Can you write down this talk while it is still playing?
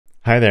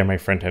Hi there, my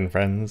front-end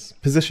friends.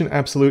 Position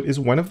absolute is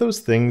one of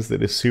those things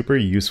that is super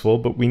useful,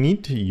 but we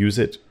need to use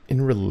it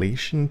in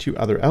relation to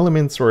other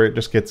elements or it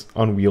just gets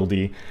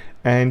unwieldy.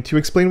 And to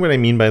explain what I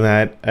mean by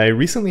that, I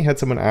recently had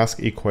someone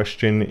ask a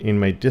question in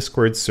my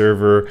Discord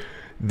server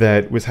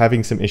that was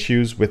having some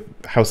issues with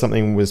how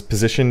something was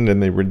positioned,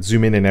 and they would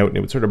zoom in and out and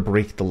it would sort of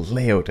break the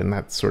layout, and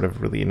that's sort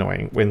of really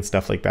annoying when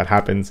stuff like that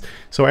happens.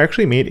 So I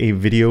actually made a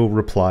video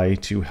reply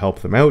to help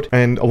them out,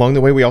 and along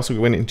the way we also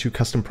went into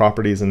custom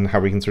properties and how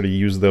we can sort of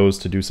use those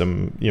to do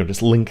some,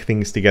 just link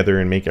things together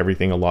and make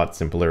everything a lot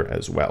simpler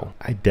as well.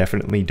 I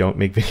definitely don't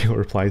make video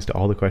replies to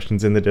all the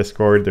questions in the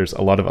Discord. There's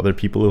a lot of other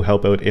people who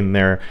help out in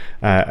there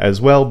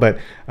as well, but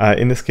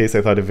in this case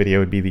I thought a video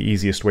would be the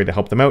easiest way to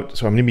help them out,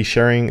 so I'm going to be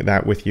sharing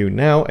that with you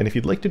now. And if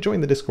you'd like to join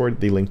the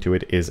Discord, the link to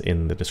it is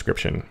in the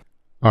description.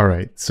 All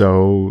right,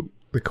 so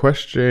the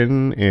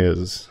question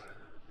is,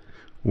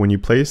 when you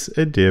place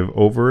a div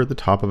over the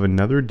top of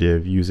another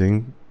div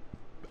using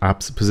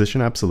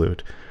position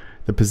absolute,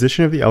 the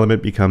position of the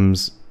element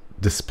becomes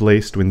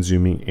displaced when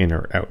zooming in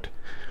or out.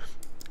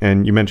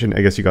 And you mentioned,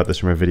 I guess you got this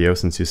from a video,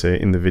 since you say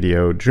in the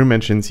video, Drew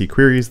mentions he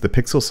queries the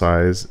pixel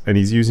size, and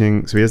he's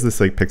using, so he has this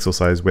like pixel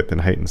size, width,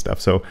 and height and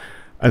stuff. So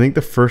I think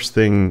the first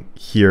thing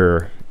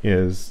here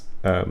is,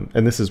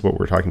 and this is what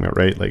we're talking about,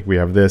 right? Like we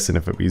have this, and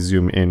if we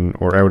zoom in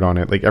or out on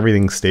it, like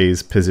everything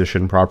stays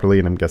positioned properly.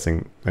 And I'm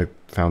guessing I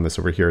found this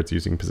over here. It's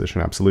using position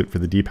absolute for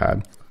the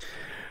D-pad.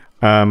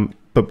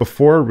 But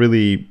before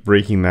really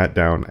breaking that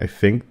down, I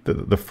think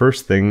the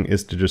first thing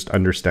is to just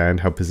understand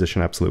how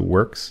position absolute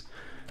works.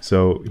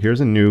 So here's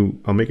I'll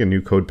make a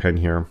new code pen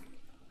here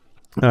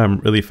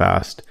really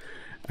fast.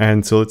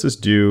 And so let's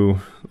just do,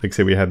 like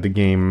say we had the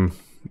game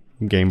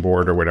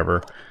board or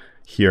whatever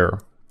here.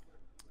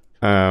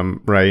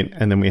 Right,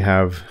 and then we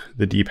have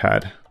the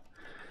D-pad,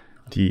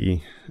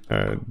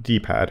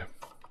 D-pad,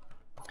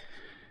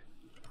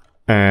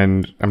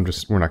 and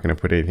we're not going to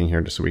put anything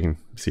here just so we can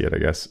see it, I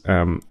guess,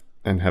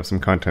 and have some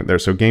content there.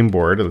 So game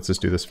board, let's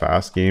just do this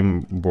fast.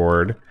 Game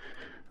board,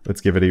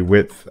 let's give it a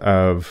width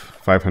of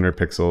 500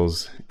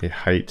 pixels, a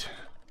height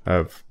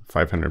of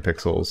 500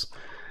 pixels,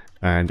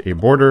 and a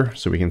border,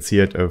 so we can see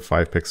it, of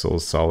 5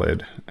 pixels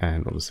solid,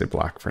 and we'll just say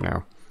black for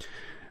now.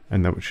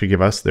 And that should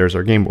give us, there's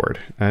our game board.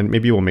 And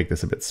maybe we'll make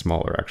this a bit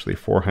smaller, actually,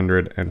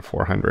 400 and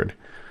 400.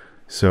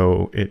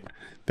 So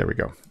there we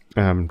go,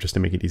 just to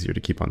make it easier to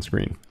keep on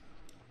screen.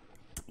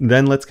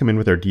 Then let's come in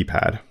with our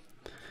D-pad.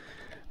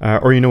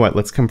 Or you know what,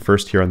 let's come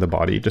first here on the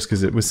body, just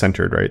because it was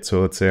centered, right? So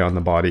let's say on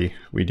the body,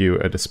 we do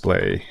a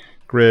display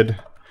grid,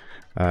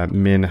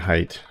 min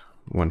height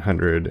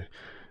 100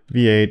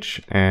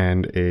 VH,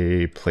 and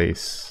a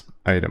place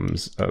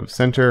items of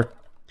center,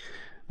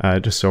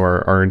 just so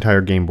our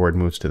entire game board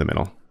moves to the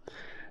middle.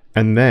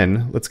 And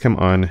then let's come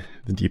on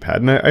the D-pad.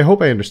 And I hope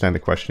I understand the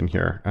question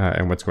here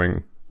and what's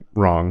going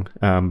wrong,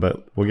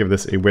 but we'll give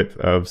this a width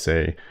of,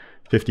 say,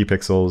 50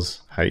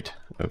 pixels, height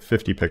of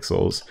 50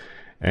 pixels,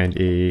 and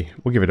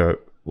we'll give it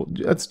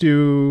let's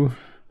do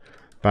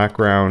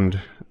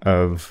background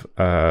of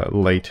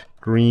light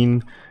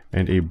green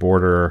and a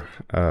border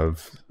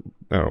of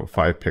 5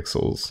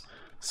 pixels,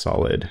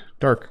 solid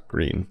dark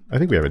green. I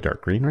think we have a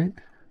dark green, right?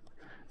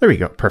 There we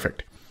go,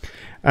 perfect.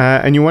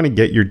 And you want to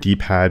get your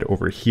D-pad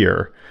over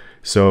here.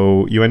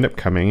 So you end up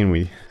coming, and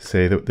we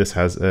say that this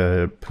has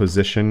a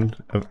position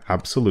of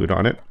absolute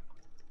on it.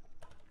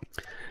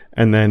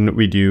 And then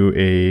we do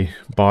a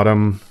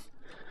bottom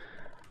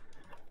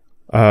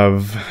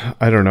of,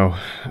 I don't know,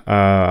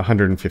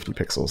 150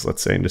 pixels,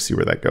 let's say, and just see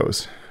where that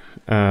goes.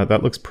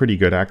 That looks pretty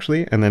good,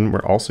 actually. And then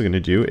we're also going to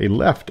do a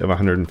left of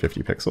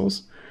 150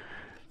 pixels,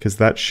 because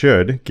that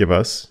should give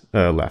us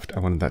a left.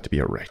 I wanted that to be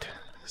a right.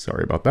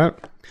 Sorry about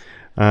that.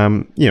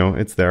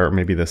 It's there,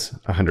 maybe this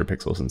 100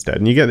 pixels instead,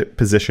 and you get it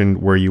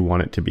positioned where you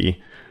want it to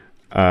be.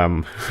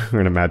 We're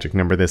going to magic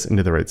number this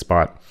into the right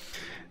spot.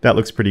 That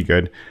looks pretty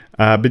good.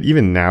 But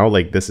even now,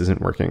 like, this isn't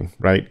working,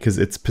 right? Because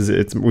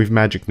we've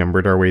magic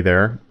numbered our way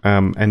there.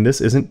 And this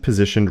isn't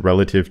positioned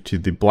relative to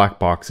the black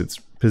box. It's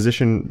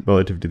positioned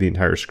relative to the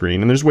entire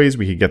screen. And there's ways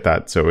we could get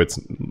that so it's,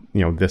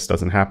 this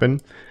doesn't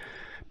happen.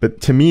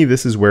 But to me,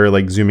 this is where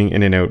like zooming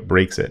in and out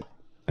breaks it,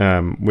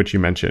 which you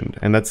mentioned.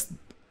 And that's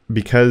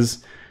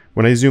because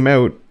when I zoom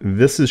out,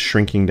 this is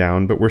shrinking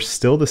down, but we're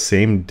still the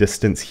same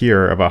distance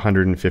here of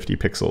 150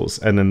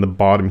 pixels. And then the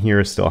bottom here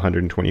is still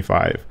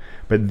 125,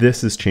 but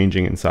this is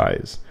changing in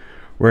size.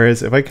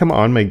 Whereas if I come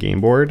on my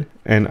game board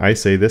and I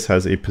say this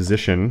has a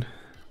position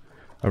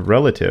of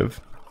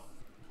relative,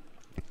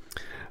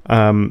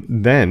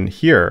 then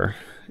here,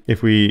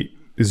 if we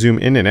zoom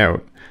in and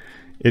out,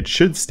 it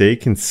should stay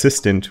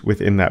consistent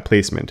within that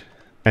placement.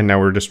 And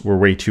now we're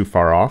way too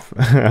far off,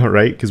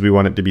 right? Because we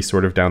want it to be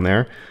sort of down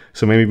there.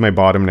 So maybe my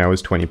bottom now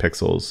is 20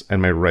 pixels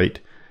and my right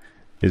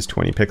is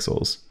 20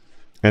 pixels.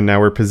 And now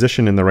we're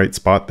positioned in the right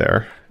spot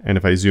there. And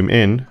if I zoom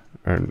in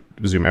or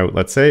zoom out,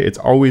 let's say, it's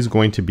always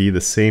going to be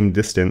the same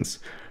distance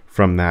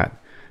from that,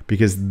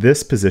 because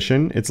this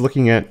position, it's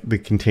looking at the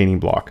containing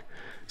block.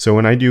 So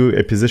when I do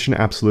a position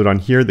absolute on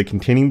here, the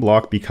containing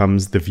block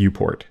becomes the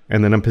viewport.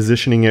 And then I'm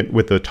positioning it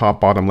with the top,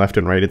 bottom, left,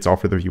 and right. It's all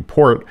for the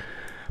viewport.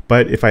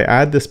 But if I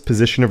add this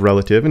position of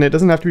relative, and it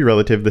doesn't have to be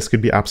relative, this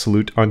could be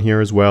absolute on here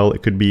as well.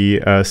 It could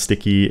be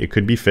sticky, it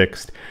could be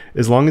fixed.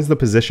 As long as the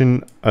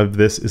position of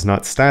this is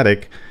not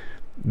static,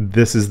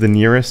 this is the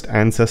nearest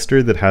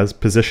ancestor that has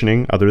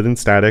positioning other than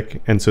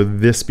static. And so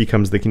this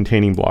becomes the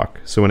containing block.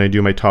 So when I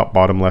do my top,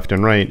 bottom, left,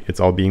 and right, it's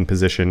all being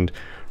positioned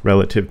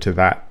relative to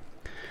that.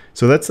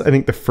 So that's, I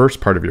think, the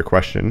first part of your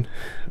question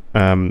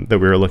that we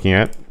were looking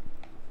at.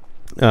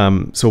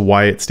 So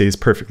why it stays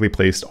perfectly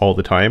placed all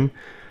the time.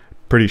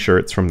 Pretty sure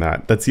it's from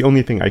that. That's the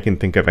only thing I can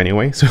think of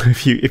anyway. So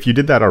if you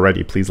did that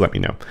already, please let me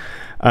know.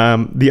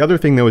 The other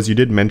thing though is you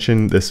did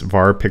mention this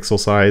var pixel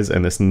size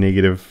and this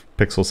negative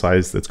pixel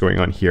size that's going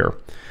on here.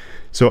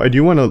 So I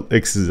do want to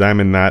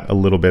examine that a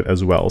little bit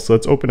as well. So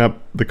let's open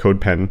up the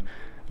CodePen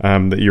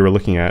that you were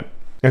looking at.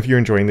 If you're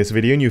enjoying this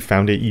video and you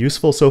found it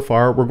useful so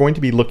far, we're going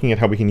to be looking at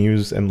how we can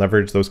use and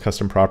leverage those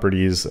custom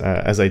properties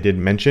as I did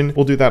mention.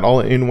 We'll do that all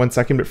in 1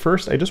 second, but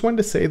first I just wanted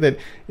to say that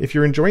if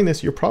you're enjoying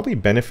this, you'll probably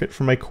benefit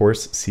from my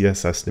course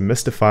CSS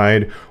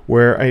Demystified,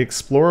 where I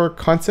explore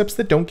concepts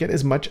that don't get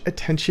as much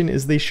attention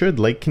as they should,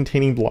 like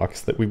containing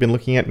blocks that we've been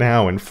looking at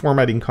now and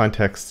formatting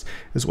contexts,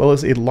 as well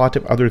as a lot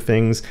of other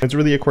things. It's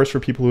really a course for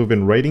people who have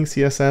been writing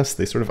CSS.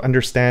 They sort of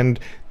understand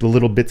the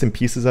little bits and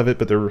pieces of it,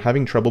 but they're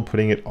having trouble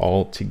putting it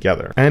all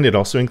together. And it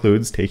also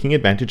includes taking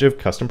advantage of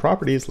custom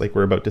properties like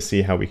we're about to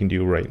see how we can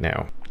do right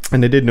now.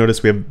 And I did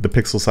notice we have the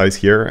pixel size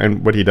here,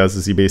 and what he does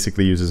is he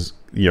basically uses,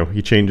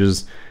 he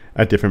changes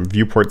at different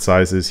viewport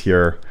sizes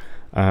here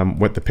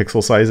what the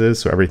pixel size is,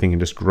 so everything can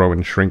just grow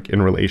and shrink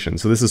in relation.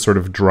 So this is sort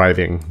of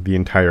driving the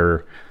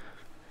entire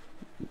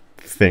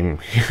thing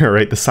here,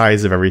 right? The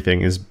size of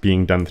everything is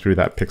being done through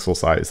that pixel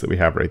size that we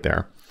have right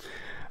there.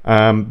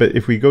 But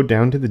if we go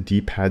down to the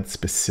D-pad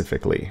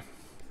specifically,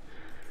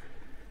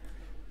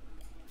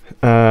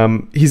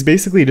 he's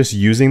basically just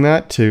using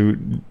that to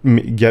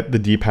get the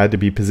D-pad to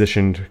be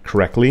positioned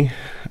correctly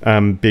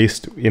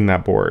based in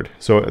that board.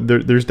 So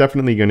there's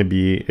definitely going to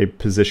be a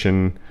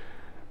position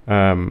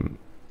on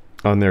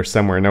there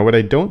somewhere. Now what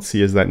I don't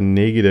see is that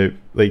negative,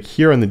 like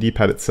here on the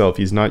D-pad itself,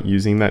 he's not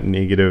using that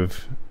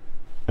negative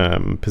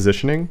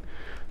positioning.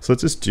 So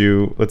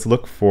let's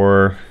look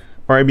for,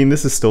 or I mean,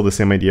 this is still the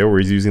same idea where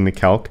he's using the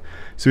calc.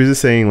 So he's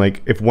just saying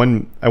like, if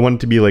I want it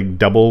to be like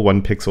double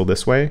 1 pixel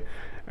this way,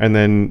 and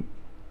then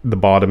the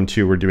bottom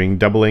two we're doing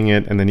doubling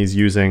it, and then he's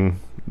using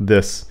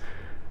this,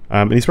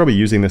 and he's probably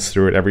using this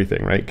through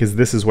everything, right? Because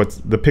this is what's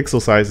the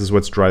pixel size is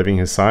what's driving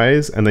his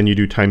size, and then you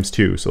do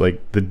 ×2. So like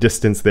the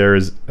distance there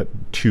is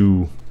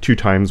two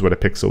times what a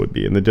pixel would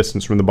be, and the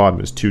distance from the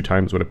bottom is 2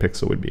 times what a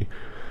pixel would be.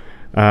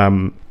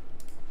 And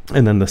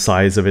then the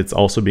size of it's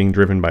also being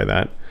driven by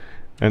that.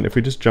 And if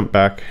we just jump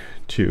back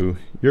to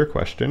your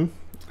question,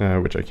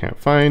 which I can't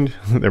find,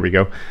 there we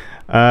go.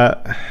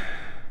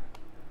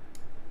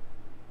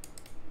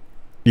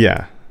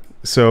 Yeah,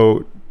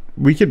 so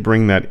we could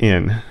bring that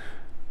in.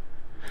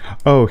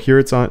 Oh, here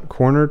it's on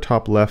corner,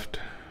 top left.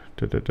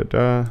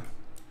 Okay,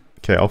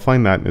 I'll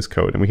find that in his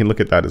code and we can look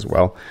at that as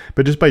well.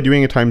 But just by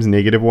doing a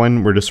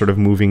 ×1, we're just sort of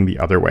moving the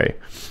other way.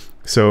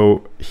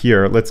 So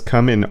here, let's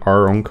come in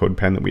our own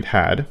CodePen that we'd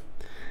had.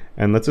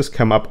 And let's just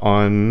come up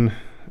on,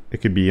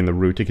 it could be in the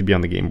root, it could be on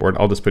the game board.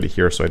 I'll just put it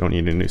here so I don't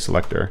need a new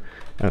selector.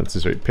 And let's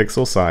just write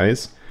pixel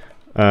size.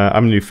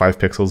 I'm gonna do 5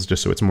 pixels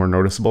just so it's more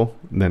noticeable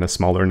than a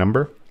smaller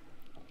number.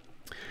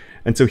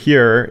 And so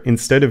here,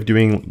 instead of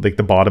doing like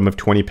the bottom of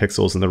 20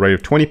 pixels and the right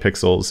of 20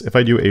 pixels, if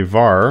I do a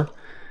var,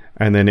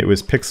 and then it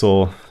was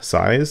pixel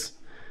size,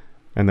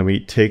 and then we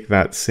take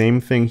that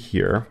same thing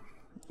here,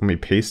 and we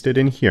paste it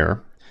in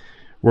here,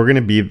 we're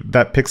gonna be,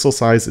 that pixel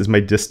size is my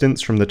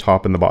distance from the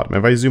top and the bottom.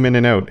 If I zoom in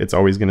and out, it's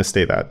always gonna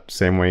stay that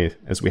same way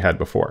as we had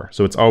before.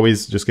 So it's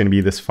always just gonna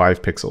be this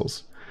 5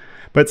 pixels.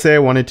 But say I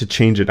wanted to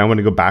change it, I want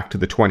to go back to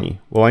the 20.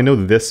 Well, I know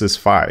this is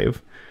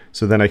 5,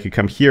 so then I could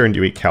come here and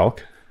do a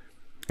calc,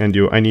 and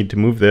I need to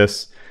move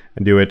this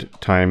and do it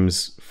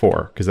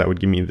 ×4, because that would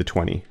give me the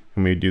 20.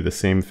 And we do the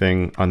same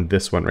thing on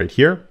this one right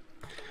here.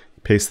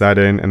 Paste that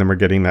in, and then we're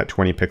getting that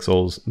 20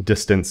 pixels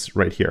distance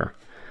right here.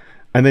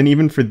 And then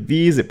even for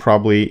these, it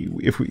probably,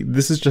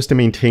 this is just to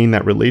maintain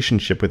that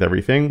relationship with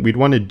everything, we'd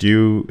want to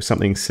do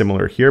something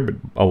similar here, but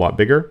a lot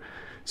bigger.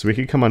 So we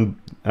could come on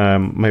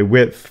my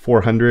width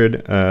 400,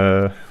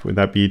 would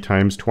that be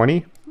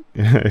 ×20?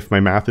 If my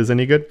math is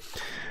any good.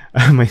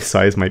 My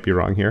size might be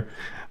wrong here.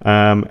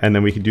 And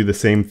then we could do the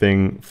same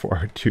thing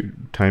for 2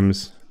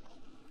 times,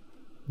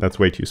 that's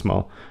way too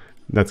small.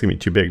 That's gonna be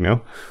too big,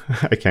 no?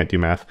 I can't do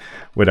math,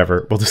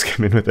 whatever. We'll just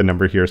come in with a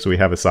number here so we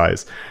have a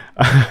size.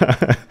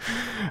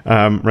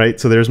 Right,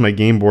 so there's my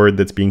game board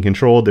that's being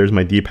controlled, there's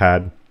my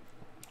D-pad,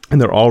 and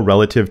they're all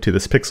relative to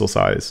this pixel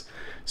size.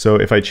 So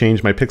if I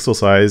change my pixel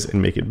size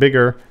and make it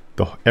bigger,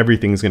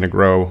 everything's gonna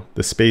grow.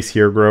 The space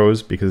here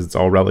grows because it's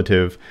all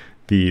relative.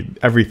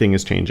 Everything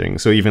is changing.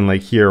 So even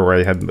like here where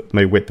I had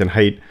my width and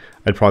height,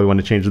 I'd probably want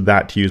to change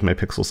that to use my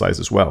pixel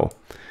size as well.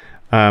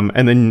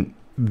 And then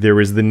there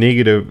was the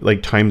negative,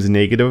 like times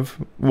negative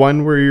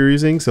one where you're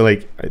using. So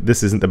like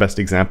this isn't the best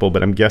example,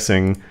 but I'm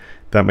guessing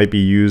that might be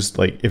used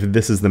like if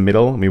this is the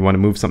middle and we want to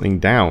move something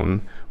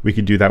down, we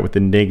could do that with the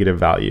negative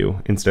value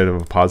instead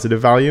of a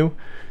positive value.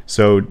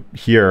 So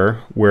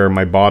here where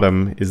my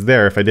bottom is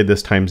there, if I did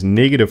this times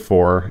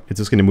 -4, it's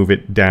just going to move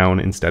it down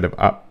instead of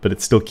up, but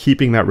it's still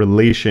keeping that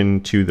relation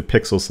to the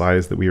pixel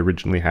size that we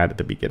originally had at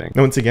the beginning.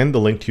 Now, once again, the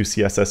link to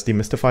CSS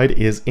Demystified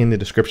is in the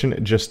description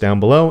just down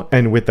below.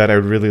 And with that, I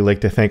would really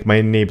like to thank my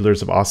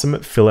enablers of awesome,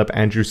 Philip,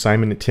 Andrew,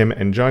 Simon, Tim,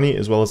 and Johnny,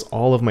 as well as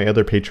all of my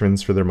other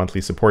patrons for their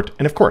monthly support.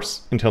 And of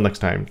course, until next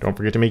time, don't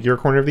forget to make your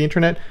corner of the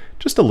internet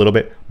just a little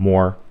bit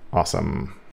more awesome.